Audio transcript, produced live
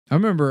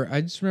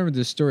I just remember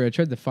this story. I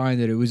tried to find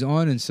it. It was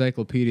on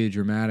Encyclopedia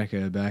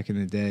Dramatica back in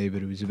the day,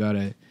 but it was about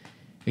a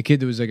kid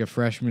that was like a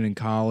freshman in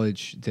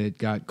college that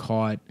got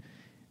caught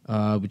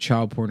with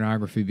child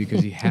pornography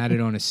because he had it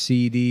on a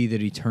CD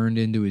that he turned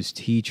into his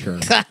teacher,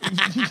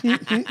 thinking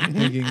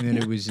that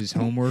it was his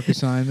homework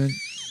assignment.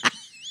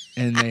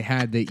 And they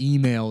had the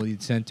email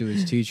he'd sent to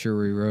his teacher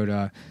where he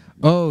wrote,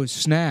 "Oh,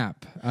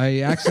 snap.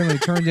 I accidentally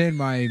turned in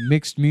my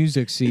mixed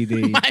music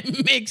CD." My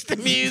mixed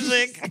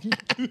music.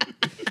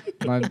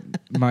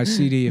 my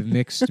CD of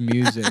mixed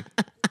music.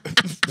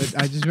 But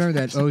I just remember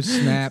that "oh,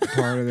 snap"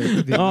 part of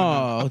it.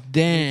 Oh,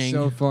 dang. It's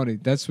so funny.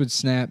 That's what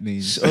snap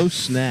means. Oh,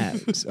 snap.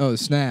 Oh,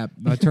 snap.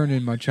 I turned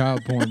in my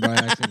child porn by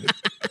accident.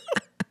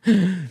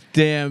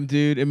 Damn,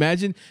 dude.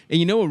 Imagine. And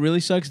you know what really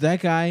sucks?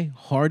 That guy,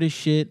 hard as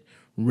shit,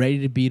 ready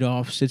to beat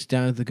off, sits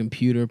down at the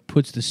computer,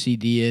 puts the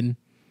CD in.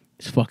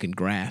 It's fucking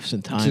graphs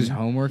and time. It's his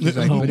homework.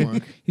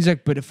 He's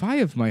like, but if I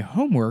have my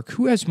homework,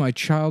 who has my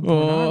child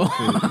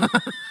pornography?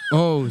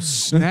 Oh,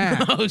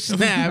 snap. Oh,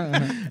 snap.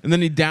 And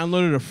then he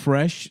downloaded a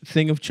fresh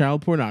thing of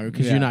child pornography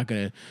because you're not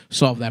going to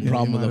solve that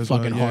problem with a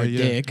fucking hard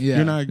dick. Yeah.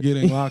 You're not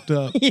getting locked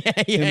up in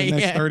the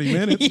next 30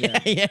 minutes.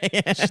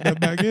 Yeah. Step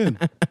back in.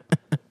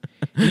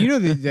 You know,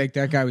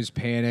 that guy was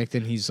panicked,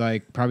 and he's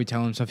like, probably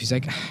telling himself, he's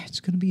like,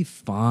 it's going to be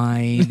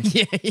fine.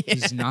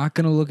 He's not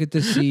going to look at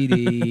the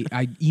CD.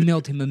 I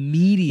emailed him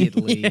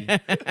immediately.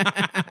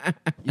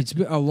 It's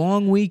been a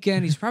long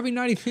weekend. He's probably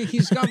not even,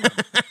 he's got,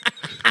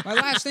 my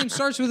last name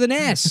starts with an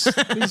S.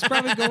 He's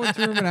probably going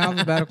through them in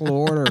alphabetical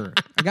order.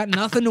 I got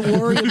nothing to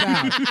worry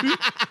about.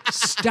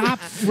 Stop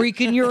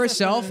freaking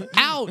yourself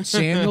out,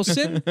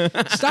 Samuelson.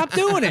 Stop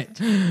doing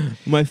it.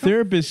 My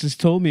therapist has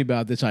told me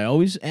about this.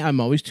 I'm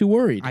always too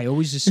worried. I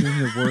always assume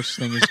the worst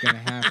thing is going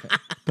to happen.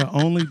 The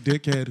only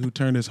dickhead who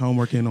turned his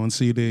homework in on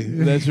CD.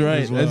 That's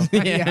right. Well.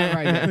 Yeah,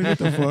 right. What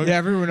the fuck? Yeah,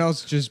 everyone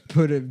else just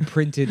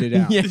printed it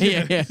out.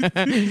 Yeah.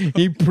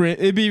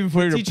 It'd be even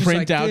funny to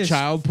print out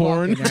child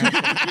porn.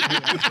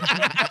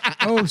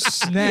 Oh,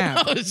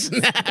 snap. Oh,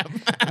 snap.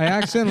 I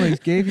accidentally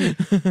gave you.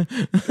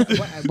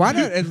 Why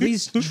not at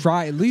least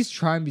try and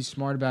be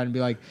smart about it and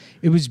be like,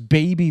 it was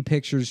baby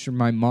pictures from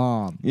my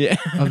mom. Yeah.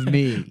 Of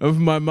me. Of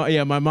my mom.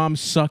 Yeah, my mom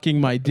sucking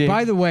my dick.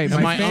 By the way,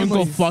 my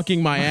uncle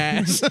fucking my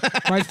ass.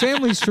 My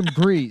family's from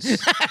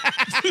Greece.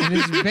 And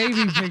there's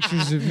baby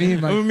pictures of me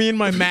and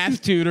my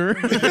math tutor.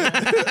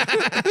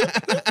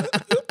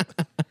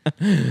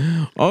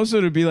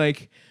 Also, to be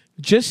like,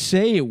 just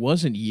say it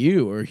wasn't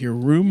you or your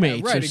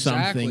roommates or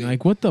something. Exactly.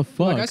 Like, what the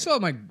fuck? Like, I still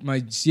have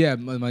my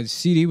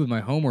CD with my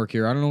homework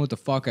here. I don't know what the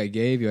fuck I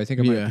gave you. I think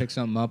I might have picked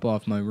something up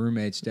off my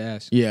roommate's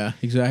desk. Yeah,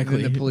 exactly.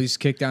 And then the police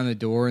kick down the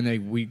door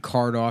and we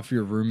cart off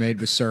your roommate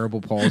with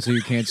cerebral palsy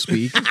who can't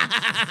speak.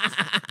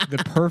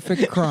 The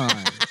perfect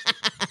crime.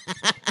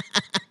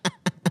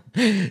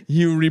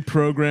 You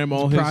reprogram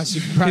all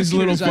his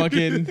little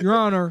fucking... Your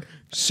Honor,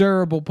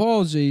 cerebral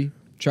palsy...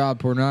 Child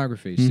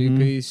pornography.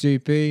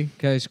 CP.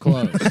 Case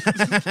closed.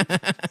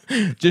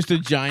 Just a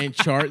giant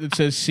chart that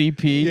says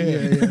CP.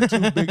 Yeah.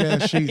 2 big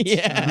ass sheets.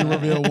 Yeah. You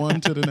reveal one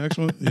to the next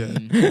one.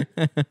 Yeah.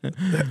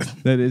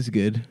 That is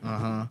good.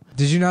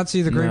 Did you not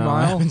see the Green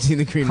Mile? I haven't seen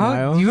the Green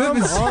Mile. You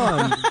haven't seen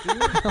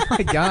Oh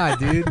my god,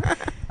 dude.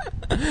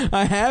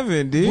 I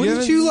haven't, dude.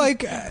 Wouldn't you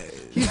like...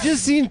 You've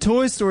just seen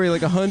Toy Story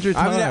like 100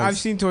 times. I've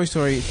seen Toy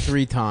Story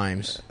 3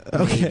 times.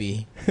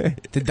 Maybe.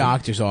 The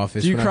doctor's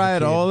office. Do you cry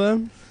at all of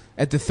them?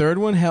 At the third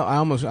one,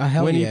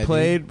 when you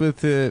played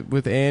with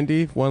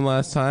Andy one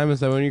last time, is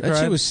that when you cried?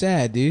 That shit was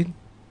sad, dude.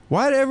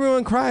 Why did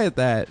everyone cry at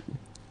that?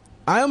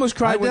 I almost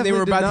cried when they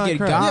were about to get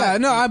got. Yeah,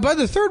 no. By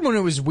the third one,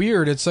 it was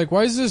weird. It's like,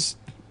 why is this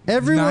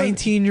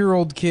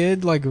 19-year-old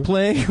kid like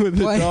playing with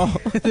the doll?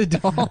 The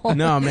doll.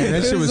 No, man,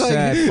 that shit was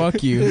sad.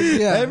 Fuck you.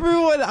 Yeah.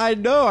 Everyone I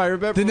know, I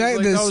remember.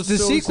 The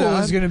sequel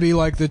is going to be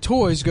like the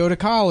toys go to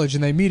college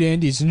and they meet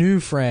Andy's new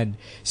friend.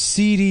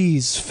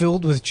 CDs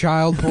filled with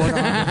child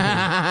pornography.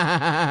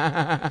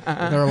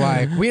 They're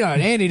like,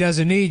 Andy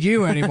doesn't need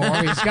you anymore.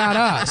 He's got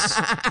us.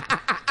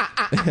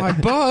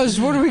 Like, Buzz,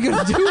 what are we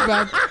going to do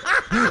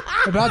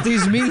about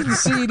these mean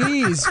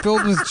CDs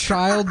filled with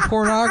child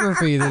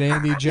pornography that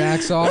Andy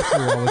jacks off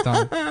through all the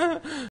time?